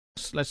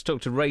Let's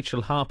talk to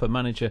Rachel Harper,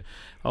 manager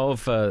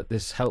of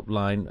this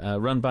helpline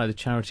run by the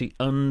charity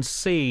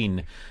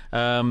Unseen.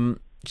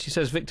 She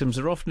says victims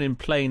are often in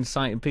plain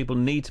sight and people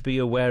need to be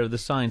aware of the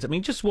signs. I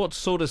mean, just what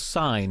sort of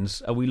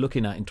signs are we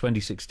looking at in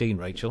 2016,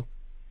 Rachel?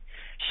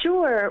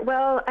 Sure.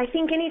 Well, I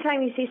think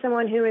anytime you see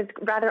someone who is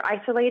rather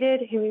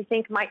isolated, who you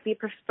think might be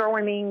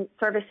performing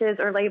services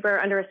or labor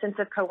under a sense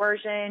of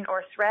coercion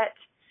or threat,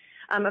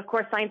 of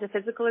course, signs of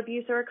physical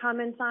abuse are a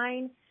common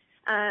sign.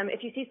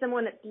 If you see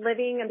someone that's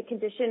living in a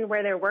condition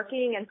where they're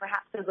working and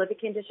perhaps those living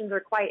conditions are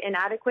quite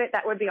inadequate,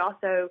 that would be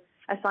also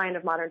a sign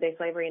of modern-day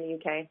slavery in the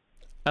UK.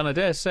 And I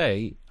dare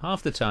say,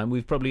 half the time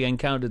we've probably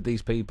encountered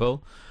these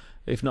people,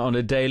 if not on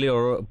a daily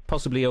or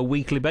possibly a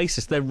weekly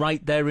basis. They're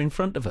right there in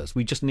front of us.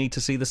 We just need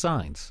to see the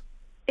signs.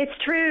 It's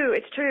true.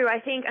 It's true. I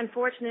think,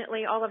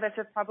 unfortunately, all of us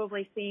have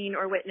probably seen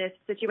or witnessed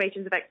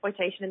situations of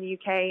exploitation in the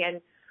UK,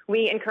 and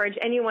we encourage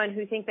anyone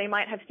who thinks they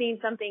might have seen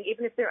something,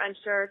 even if they're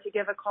unsure, to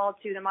give a call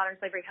to the Modern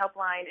Slavery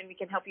Helpline, and we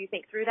can help you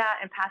think through that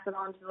and pass it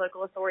on to the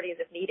local authorities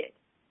if needed.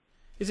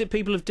 Is it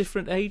people of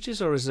different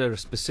ages, or is there a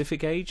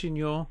specific age in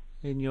your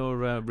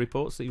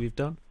reports that you've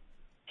done?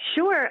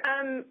 Sure.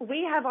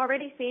 We have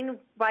already seen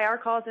by our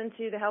calls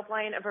into the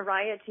helpline a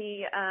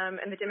variety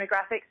in the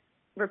demographics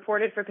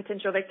reported for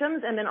potential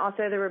victims, and then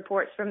also the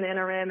reports from the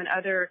NRM and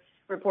other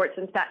reports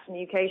and stats in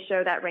the UK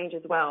show that range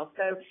as well.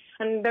 So,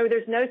 and though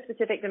there's no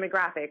specific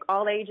demographic,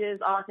 all ages,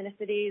 all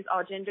ethnicities,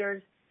 all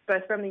genders,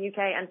 both from the UK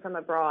and from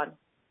abroad.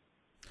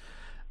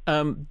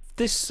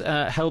 This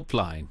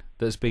helpline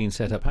that's been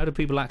set up, how do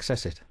people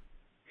access it?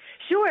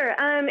 Sure.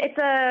 It's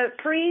a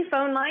free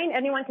phone line.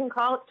 Anyone can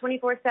call. It's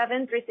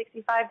 24/7,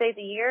 365 days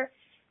a year.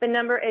 The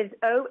number is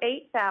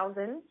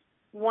 08000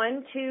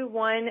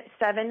 121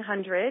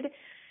 700.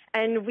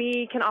 And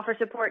we can offer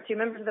support to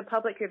members of the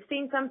public who have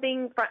seen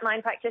something,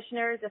 frontline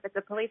practitioners, if it's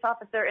a police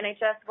officer,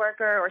 NHS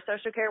worker, or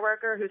social care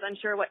worker who's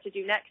unsure what to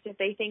do next if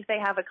they think they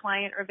have a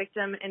client or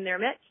victim in their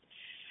midst.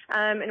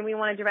 And we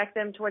want to direct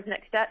them towards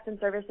next steps and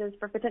services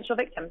for potential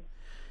victims.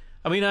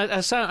 I mean,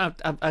 I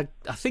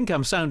think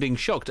I'm sounding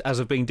shocked as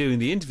I've been doing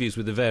the interviews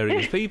with the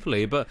various people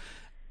here, but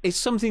it's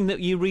something that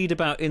you read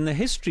about in the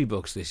history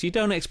books, this. You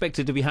don't expect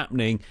it to be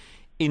happening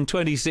in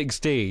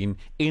 2016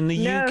 in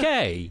the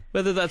UK.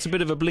 Whether that's a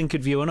bit of a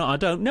blinkered view or not, I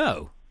don't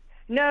know.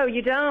 No,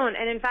 you don't.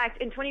 And in fact,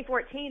 in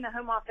 2014, the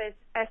Home Office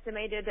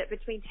estimated that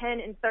between 10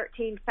 and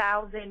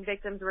 13,000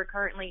 victims were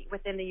currently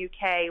within the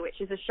UK,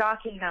 which is a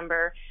shocking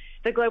number.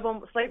 The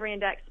Global Slavery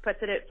Index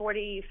puts it at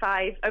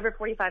over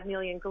 45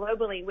 million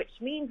globally, which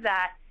means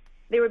that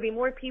there would be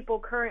more people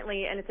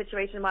currently in a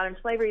situation of modern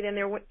slavery than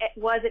there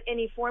was at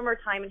any former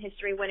time in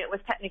history when it was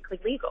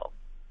technically legal.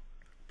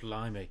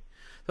 Blimey.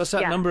 What's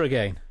that number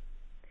again?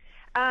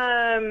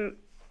 To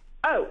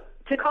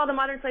call the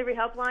Modern Slavery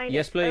Helpline.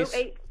 Yes, please.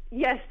 It's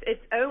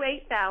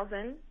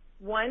 08000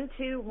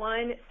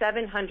 121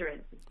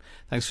 700.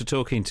 Thanks for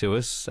talking to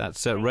us.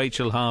 That's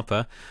Rachel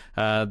Harper.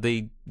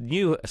 The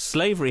new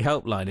slavery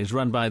helpline is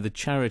run by the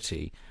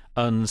charity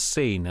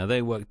Unseen. Now,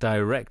 they work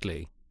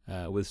directly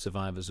with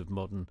survivors of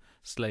modern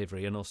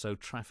slavery and also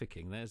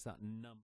trafficking. There's that number.